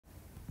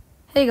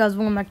Hey guys,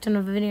 welcome back to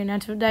another video. Now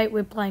today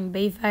we're playing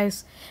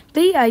Beeface.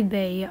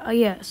 B-A-B,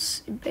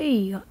 yes,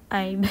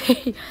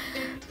 B-A-B.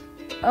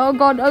 Oh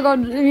god,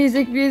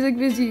 music,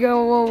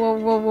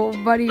 whoa,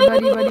 buddy.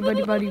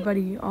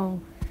 Oh,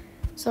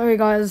 sorry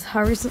guys, I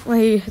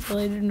recently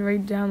deleted and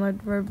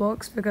re-downloaded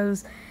Roblox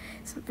because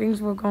some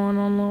things were going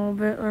on a little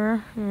bit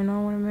there, you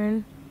know what I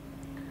mean?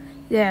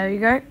 Yeah, there you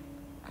go.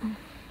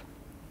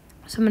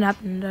 Something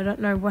happened, I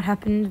don't know what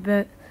happened,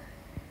 but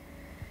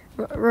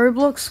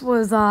Roblox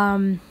was,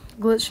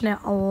 glitching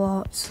out a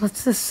lot, so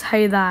let's just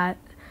say that.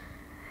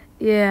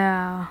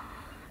 Yeah,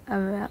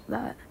 about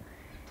that.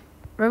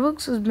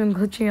 Roblox has been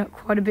glitching out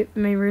quite a bit for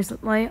me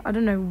recently. I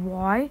don't know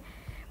why,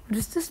 but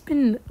it's just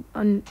been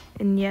and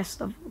yes,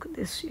 look at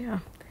this. Yeah,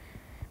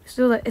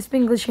 still, like, it's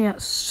been glitching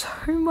out so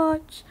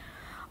much.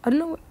 I don't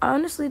know. I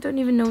honestly don't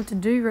even know what to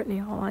do right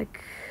now.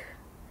 Like,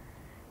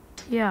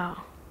 yeah,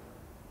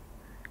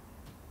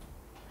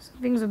 some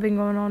things have been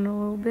going on a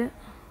little bit.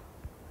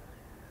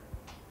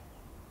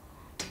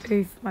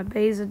 Oof, my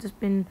bees have just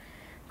been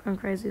going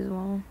crazy as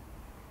well.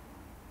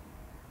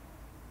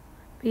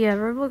 But yeah,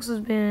 Roblox has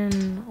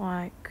been,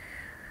 like,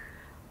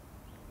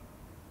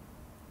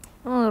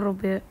 a little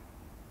bit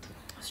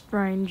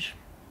strange.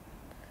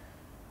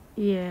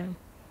 Yeah.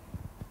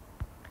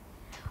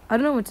 I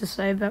don't know what to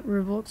say about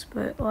Roblox,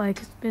 but,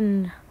 like, it's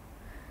been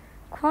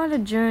quite a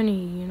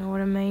journey, you know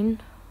what I mean?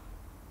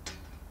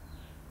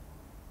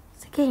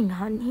 Is it getting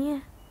hot in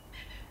here?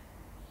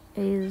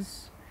 It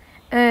is.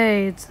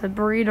 Hey, it's a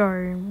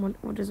burrito.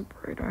 What is a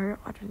burrito?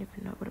 I don't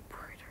even know what a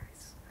burrito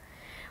is.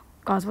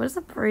 Guys, what is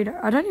a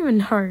burrito? I don't even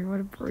know what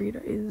a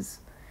burrito is.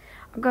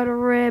 I got a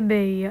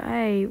Rebby.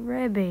 Hey,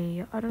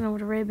 Rebby. I don't know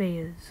what a Rebby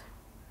is.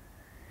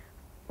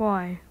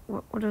 Why?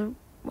 What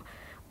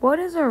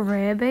is a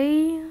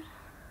Rebby?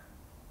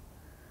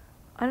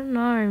 I don't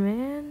know,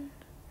 man.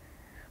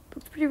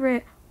 Looks pretty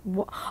rare.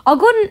 What? I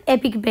got an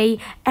epic bee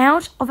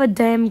out of a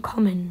damn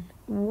common.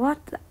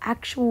 What the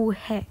actual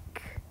heck?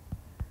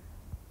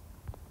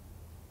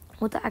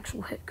 What the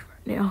actual heck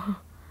right now?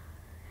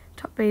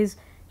 Top bees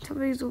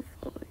will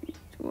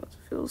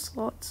fill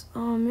slots.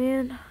 Oh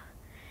man,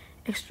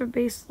 extra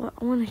bee slot.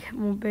 I want to get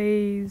more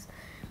bees.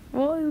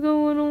 What is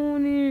going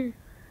on here?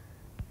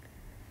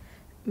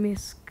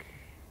 Misk.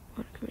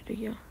 What can we do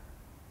here?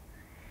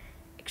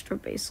 Extra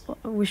bee slot.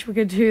 I wish we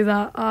could do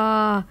that.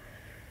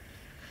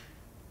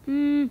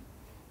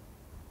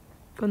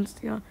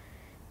 Constia.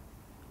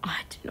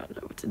 I do not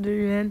know what to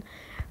do, man.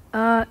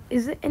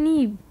 Is there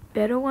any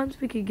better ones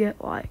we could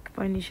get, like,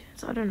 by any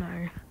chance? I don't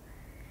know.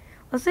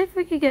 Let's see if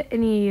we could get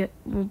any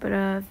more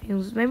better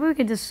things. Maybe we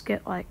could just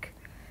get, like,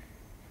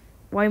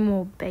 way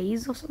more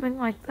bees or something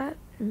like that.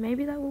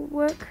 Maybe that will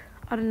work.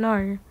 I don't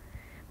know.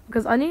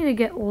 Because I need to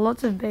get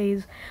lots of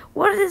bees.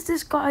 What is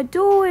this guy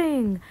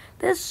doing?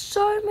 There's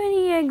so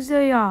many eggs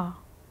here.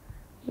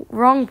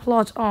 Wrong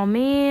plot. Oh,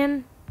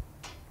 man.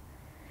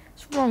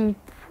 It's wrong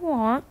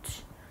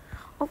plot.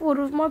 I thought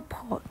it was my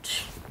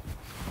pot.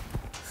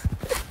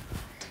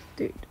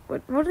 Dude,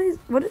 what do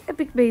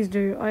epic bees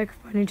do? Like,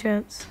 by any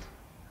chance?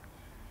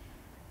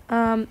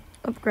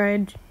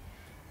 Upgrade.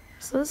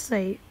 So let's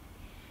see.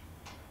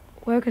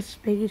 Worker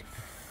speed.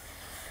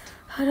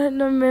 I don't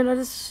know, man. I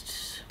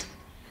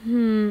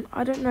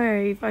don't know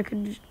if I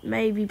could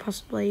maybe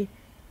possibly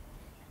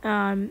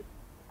get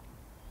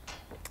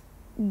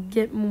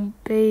more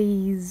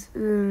bees.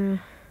 I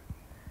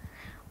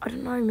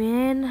don't know,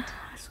 man. I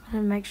just want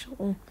to make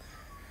sure.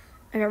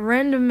 I get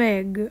random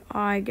egg.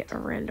 I get a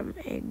random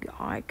egg.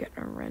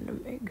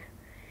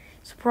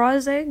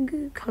 Surprise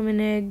egg, common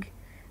egg,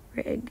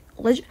 egg.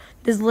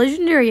 There's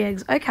legendary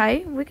eggs.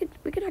 Okay, we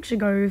could actually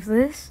go with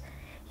this.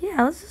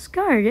 Yeah, let's just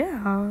go.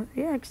 Yeah,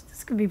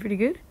 this could be pretty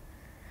good.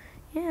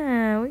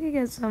 Yeah, we could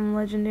get some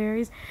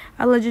legendaries.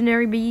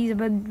 Legendary bees,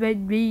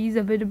 bees,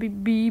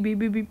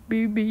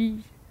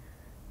 bees.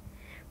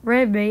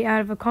 Red bee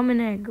out of a common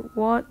egg.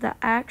 What the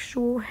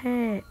actual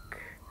heck?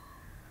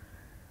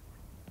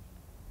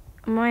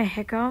 Am I a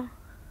hacker?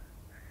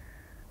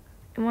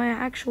 Am I an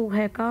actual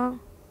hacker?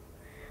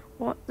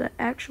 What the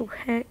actual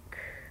heck?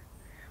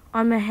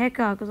 I'm a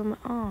hacker because I'm an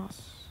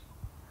ass.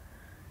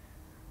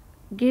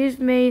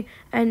 Give me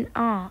an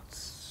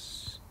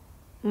ass,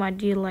 my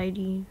dear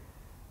lady.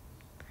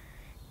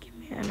 Give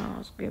me an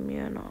ass, give me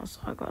an ass.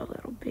 I got a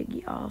little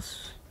biggie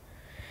ass.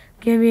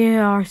 Give me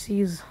an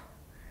arses.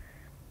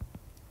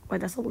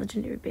 Wait, that's a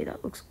legendary bee.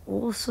 That looks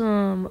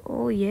awesome.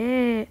 Oh,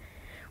 yeah.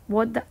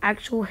 What the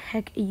actual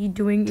heck are you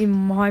doing in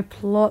my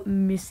plot,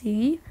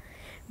 Missy?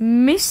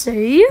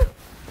 Missy?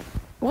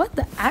 What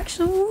the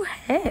actual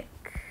heck?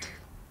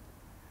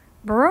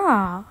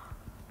 Bruh.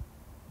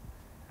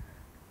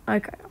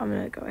 Okay, I'm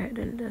gonna go ahead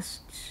and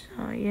just,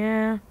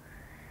 yeah.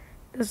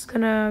 Just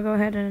gonna go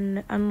ahead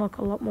and unlock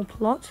a lot more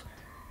plot.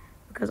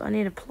 Because I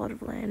need a plot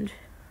of land.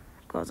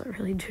 Guys, I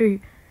really do.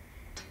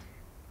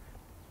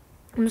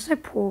 I'm just so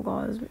poor,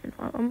 guys.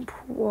 I'm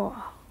poor.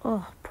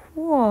 Oh,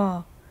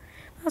 poor.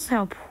 That's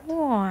how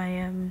poor I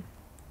am.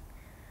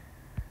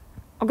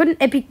 I got an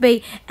epic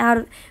bee out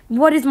of...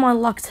 What is my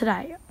luck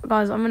today?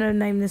 Guys, I'm going to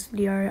name this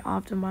video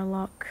after my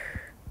luck.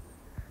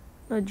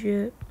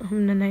 Legit. I'm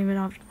gonna name it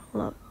after my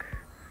luck.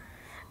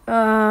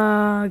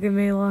 Give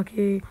me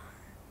lucky.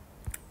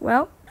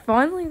 Well,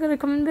 finally gonna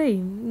come and be.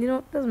 You know,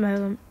 it doesn't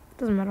matter.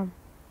 Doesn't matter.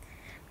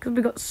 Because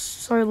we got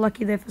so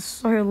lucky there for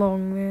so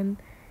long, man.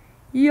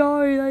 Yo,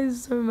 that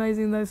is so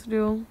amazing though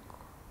still.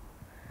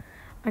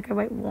 Okay,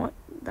 wait, what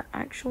the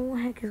actual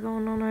heck is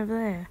going on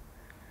over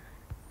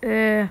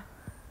there?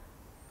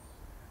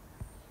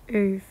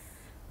 Oof.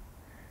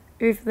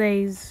 Oof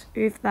these.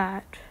 Oof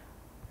that.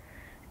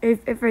 Oof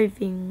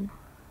everything.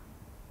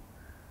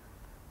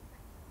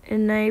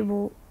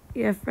 Enable.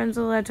 Yeah, friends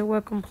are allowed to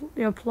work on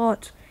your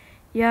plot.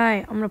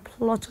 Yay, I'm gonna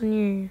plot on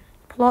you.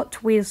 Plot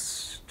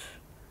twist.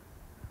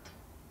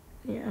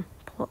 Yeah,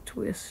 plot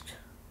twist.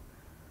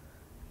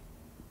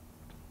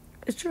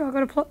 It's true, I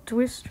got a plot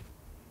twist.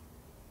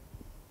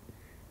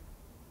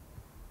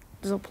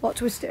 There's a plot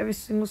twist to every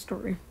single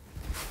story.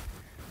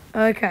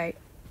 Okay.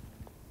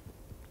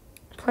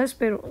 Play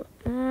speed.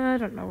 I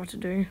don't know what to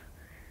do.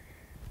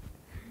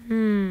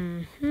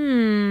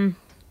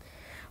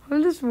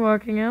 I'm just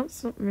working out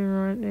something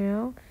right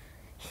now.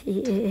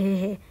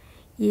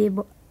 Yeah,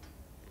 but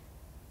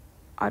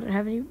I don't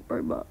have any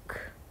Robux.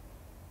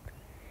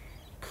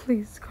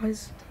 Please,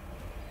 guys.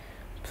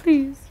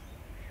 Please.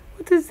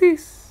 What is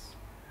this?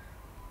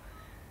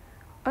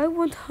 I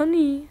want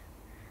honey.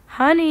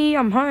 Honey,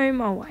 I'm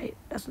home. Oh, wait.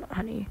 That's not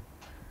honey.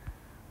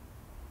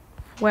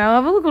 Wow,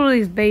 have a look at all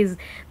these bees.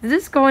 They're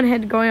just going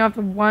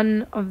after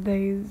one of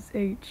these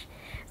each.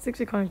 It's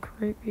actually kind of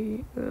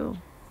creepy. Ew.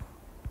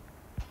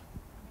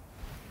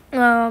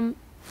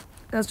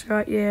 That's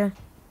right, yeah.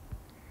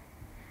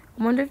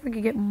 I wonder if we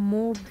could get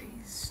more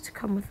bees to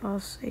come with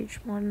us,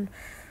 each one.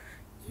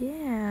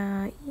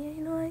 Yeah,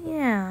 you know what,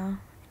 yeah. You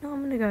know,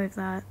 I'm gonna go with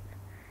that.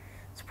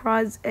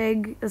 Surprise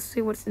egg. Let's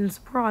see what's in the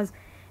surprise.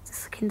 Is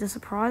this a Kinder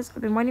Surprise?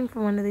 I've been waiting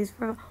for one of these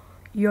forever.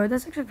 Yo,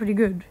 that's actually pretty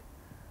good.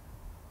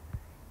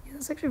 Yeah,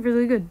 that's actually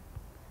really good.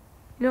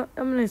 You know what,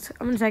 I'm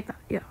gonna take that,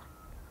 yeah.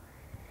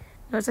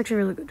 No, it's actually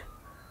really good.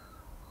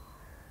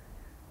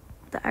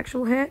 What the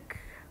actual heck?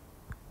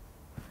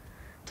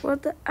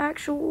 What the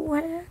actual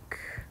heck?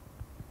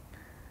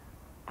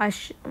 I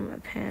shit on my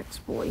pants,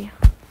 boy.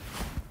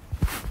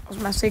 That was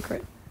my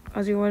secret.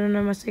 Guys, you want to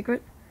know my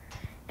secret?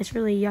 It's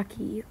really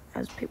yucky,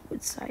 as people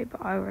would say,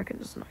 but I reckon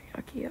it's not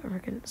yucky. I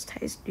reckon it's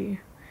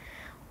tasty.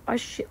 I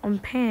shit on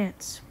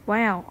pants.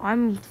 Wow,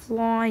 I'm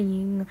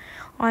flying.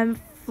 I'm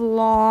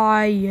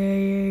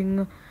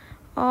flying.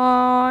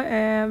 I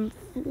am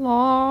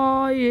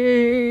flying.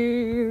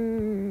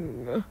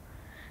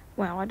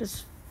 Wow, I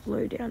just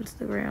flew down to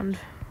the ground.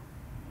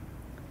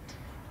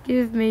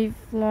 Give me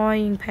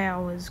flying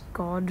powers,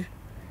 God.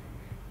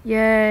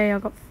 Yay, I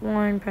got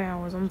flying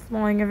powers. I'm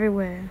flying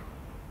everywhere.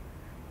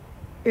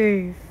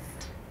 Oof.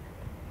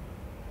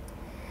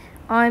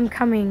 I'm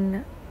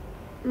coming.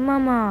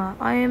 Mama,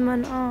 I am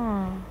an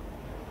R.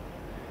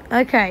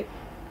 Okay.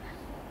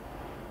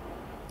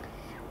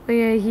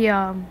 We are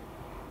here.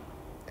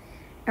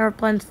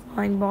 Aeroplane's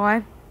flying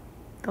by.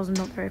 That was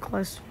not very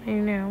close to me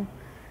now.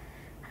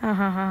 Ha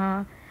ha ha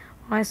ha.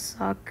 I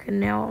suck. And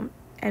now,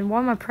 and why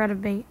am I proud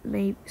of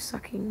me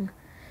sucking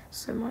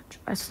so much?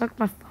 I suck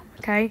my thumb,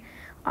 okay?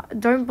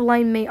 Don't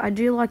blame me. I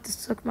do like to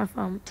suck my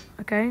thumb,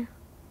 okay?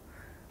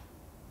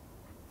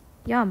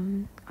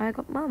 Yum. I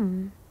got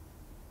mum.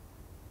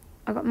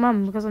 I got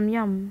mum because I'm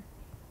yum.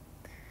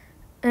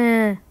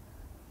 Uh.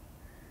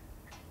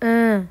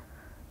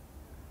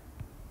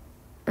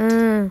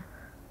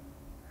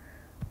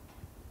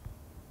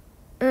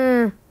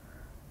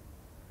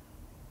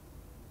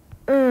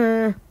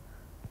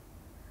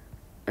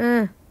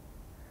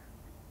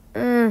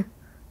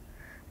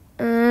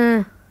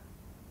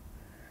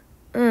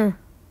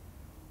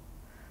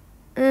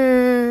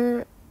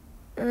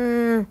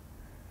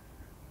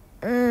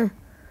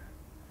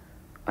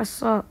 I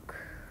suck.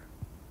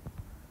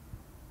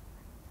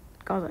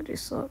 God, I do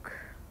suck.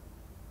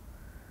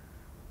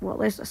 Well, at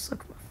least I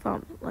suck my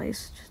thumb, at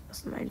least.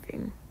 That's the main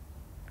thing.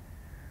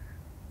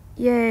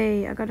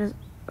 Yay, I got a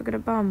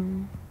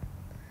bum.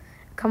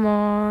 Come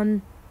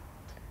on.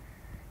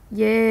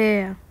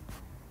 Yeah.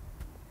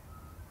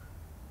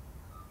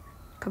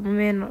 Come on,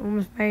 man, I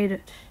almost made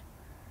it.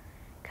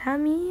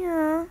 Come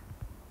here.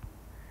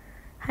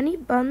 Honey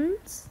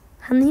buns.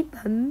 Honey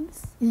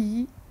buns.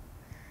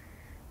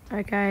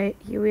 Okay,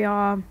 here we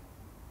are.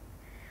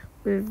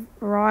 We've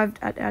arrived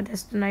at our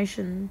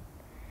destination.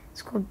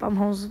 It's called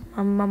Bumholes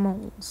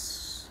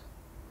Mumholes.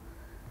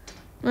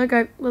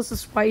 Okay, let's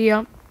just wait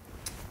here.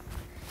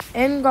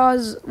 And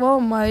guys, while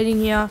I'm waiting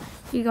here,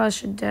 you guys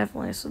should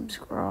definitely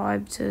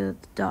subscribe to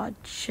the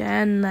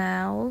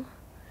channel,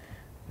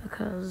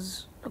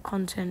 because the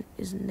content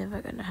is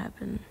never going to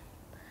happen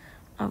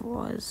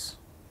otherwise.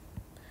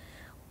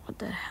 What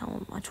the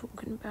hell am I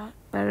talking about?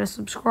 Better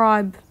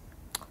subscribe.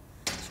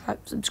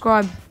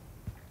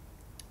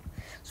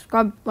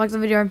 Subscribe, like the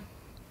video.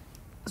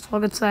 That's all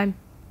I could say.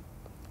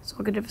 That's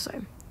all I could ever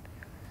say.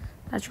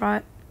 That's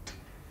right.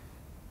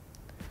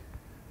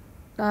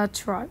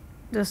 That's right.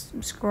 Just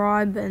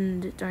subscribe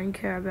and don't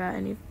care about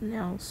anything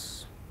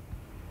else.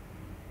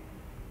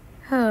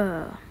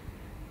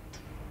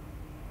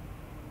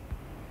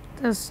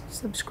 Just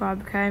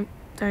subscribe, okay?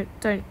 Don't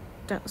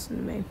listen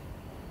to me.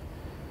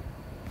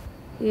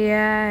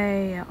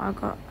 Yay, I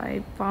got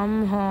a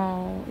bum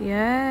hole.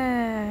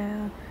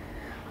 Yeah.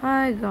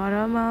 I got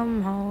a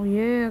bum hole.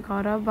 You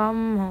got a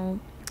bum hole.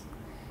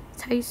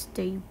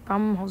 Tasty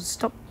bum hole.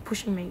 Stop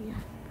pushing me.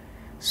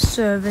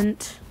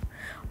 Servant.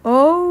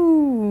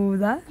 Oh,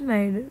 that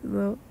made it a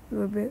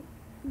little bit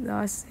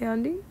nice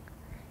sounding.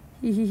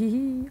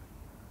 Hehehe.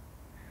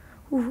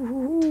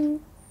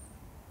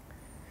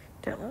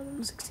 Don't let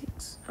them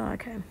 66. Oh,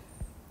 okay.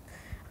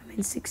 I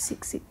mean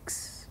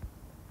 666.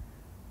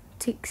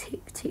 Tick,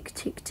 tick, tick,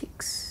 tick,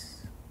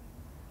 ticks.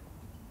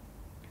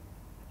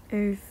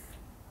 Oof.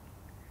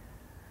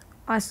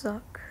 I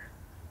suck.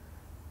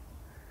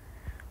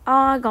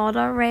 I got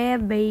a rare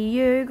bee,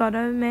 you got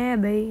a mare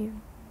bee.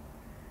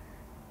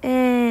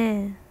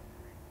 Eh.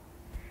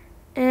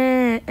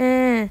 Eh,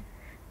 eh,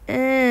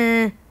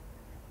 eh,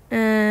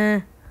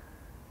 eh.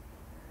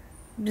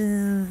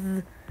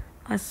 Bzz.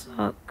 I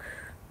suck.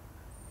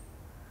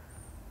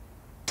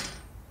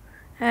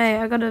 Hey,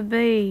 I got a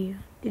bee.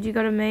 Did you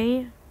got a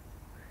me?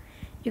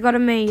 You got a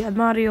me, a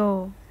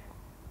Mario.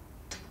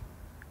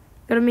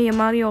 Got a me, a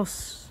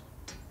Marios.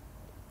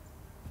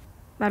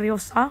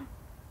 Mariosa?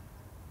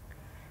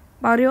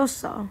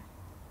 Mariosa.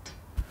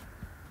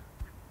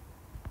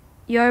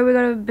 Yo, we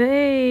got a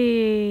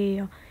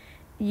bee.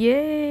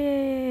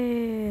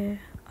 Yeah.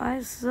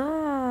 I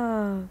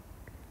suck.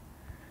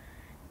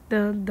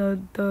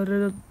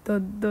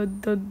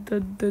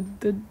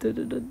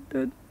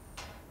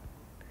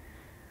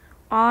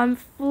 I'm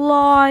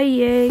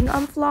flying.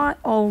 I'm flying.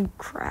 Oh,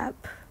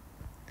 crap.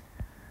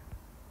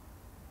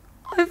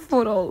 I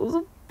thought I was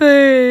a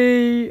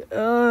bee.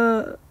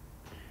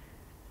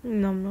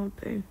 No, I'm not a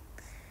bee.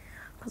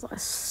 Because I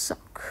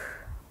suck.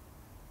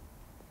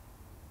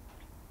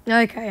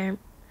 Okay.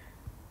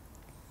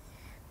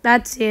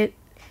 That's it.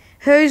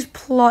 Whose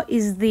plot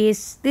is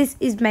this? This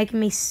is making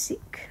me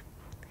sick.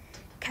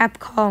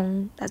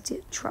 Capcom. That's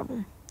it.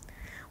 Trouble.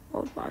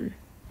 Well done.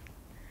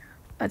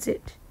 That's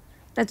it.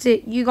 That's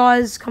it. You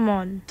guys, come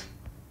on.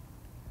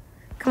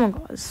 Come on,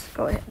 guys.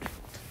 Go ahead.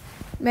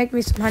 Make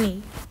me some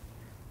honey.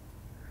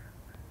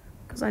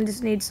 Because I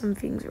just need some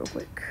things real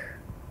quick.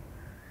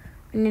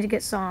 I need to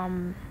get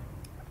some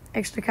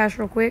extra cash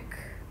real quick.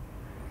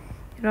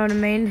 You know what I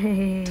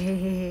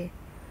mean?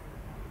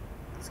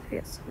 Let's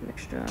get some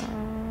extra. You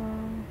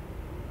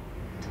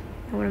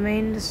know what I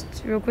mean?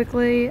 Just real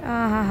quickly.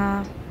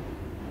 I'm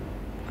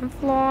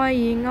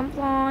flying. I'm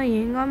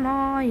flying. I'm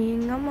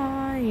highing. I'm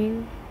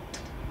highing.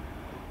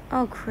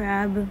 Oh,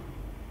 crab.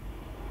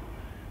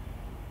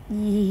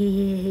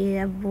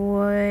 Yeah,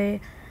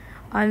 boy.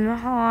 I'm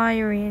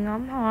hiring.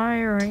 I'm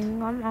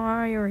hiring. I'm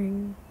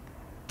hiring.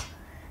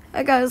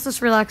 Hey, guys, let's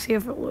just relax here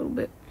for a little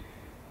bit.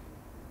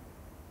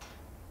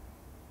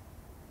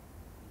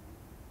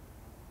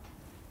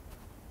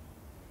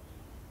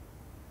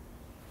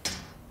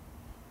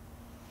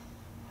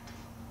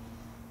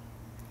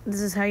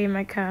 This is how you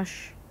make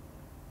cash.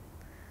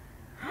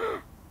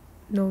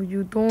 No,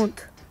 you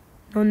don't.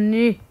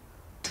 Nani?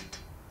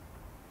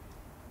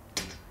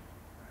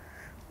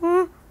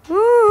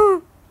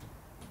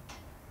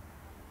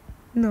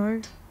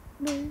 No,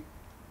 no,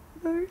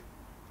 no.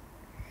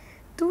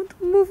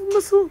 Don't move a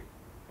muscle.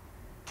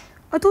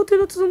 I told you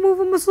not to move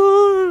a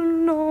muscle.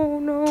 No,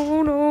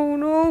 no, no,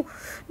 no,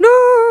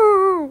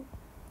 no.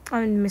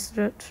 I missed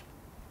it.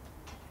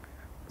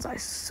 I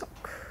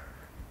suck.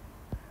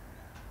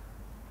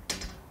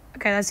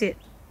 Okay, that's it.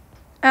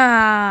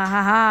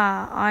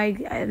 Haha. I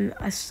am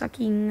a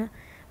sucking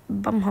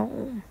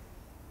bumhole.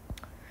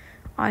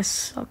 I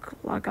suck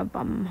like a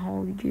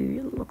bumhole.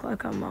 You look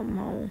like a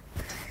bumhole.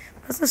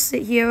 Let's just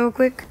sit here real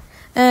quick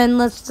and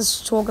let's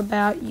just talk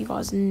about you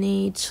guys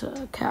need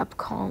to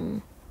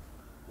Capcom.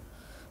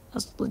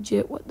 That's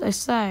legit what they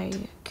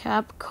say.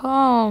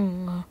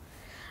 Capcom.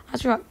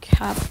 That's right,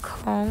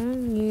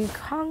 Capcom. You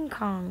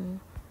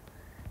Kong.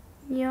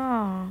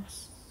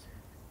 Yes.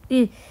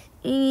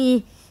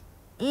 I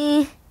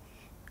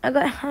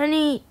got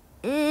honey.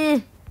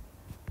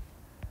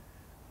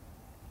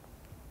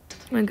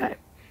 Okay.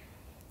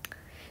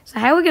 So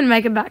how are we gonna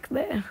make it back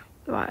there?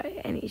 By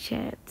any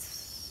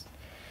chance?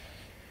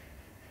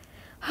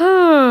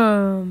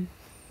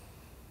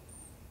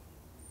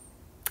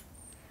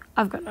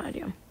 I've got no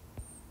idea.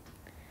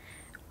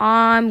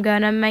 I'm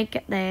gonna make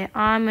it there.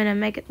 I'm gonna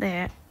make it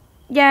there.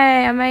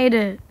 Yay, I made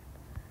it.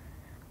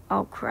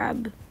 Oh,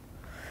 crap.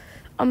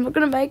 I'm not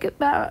gonna make it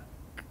back.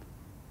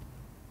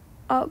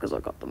 Oh, because I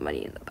got the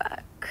money in the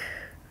back.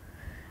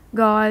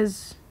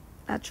 Guys,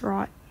 that's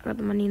right. I got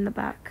the money in the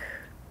back.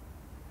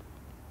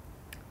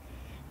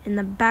 In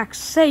the back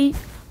seat.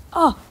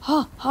 Oh.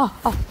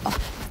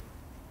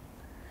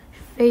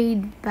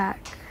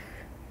 Feedback.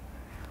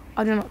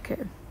 I do not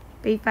care.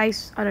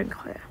 Beeface, I don't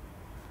care.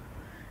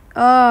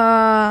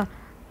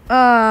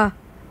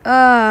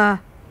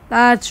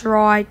 That's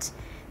right.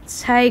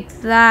 Take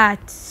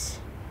that.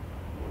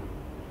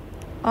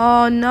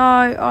 Oh no,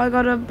 I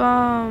got a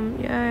bum.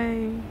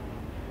 Yay.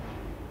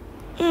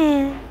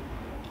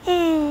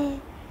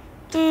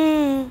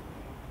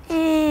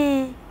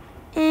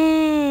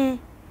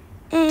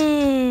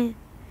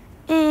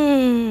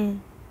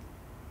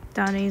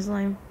 done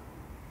easily.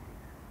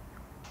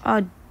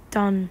 Oh,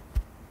 done.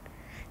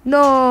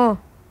 No!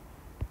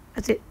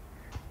 That's it.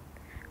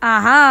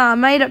 Aha! I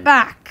made it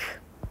back!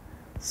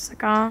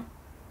 Sucker.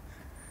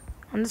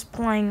 I'm just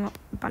playing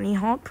bunny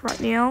hop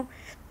right now.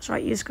 That's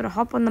right, you just gotta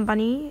hop on the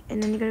bunny,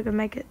 and then you gotta go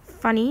make it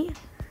funny.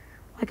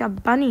 Like a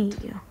bunny.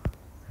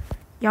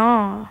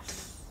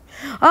 Yes.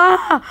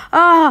 Ah!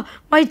 Ah!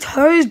 My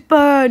toes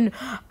burn!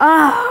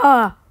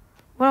 Ah!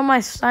 What am I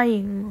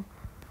saying?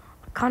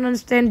 I can't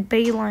understand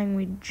B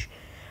language.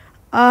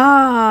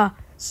 Ah!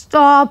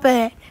 Stop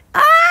it!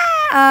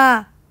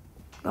 Ah!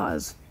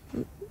 Guys,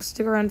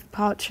 stick around for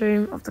part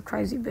 2 of the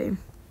crazy bee.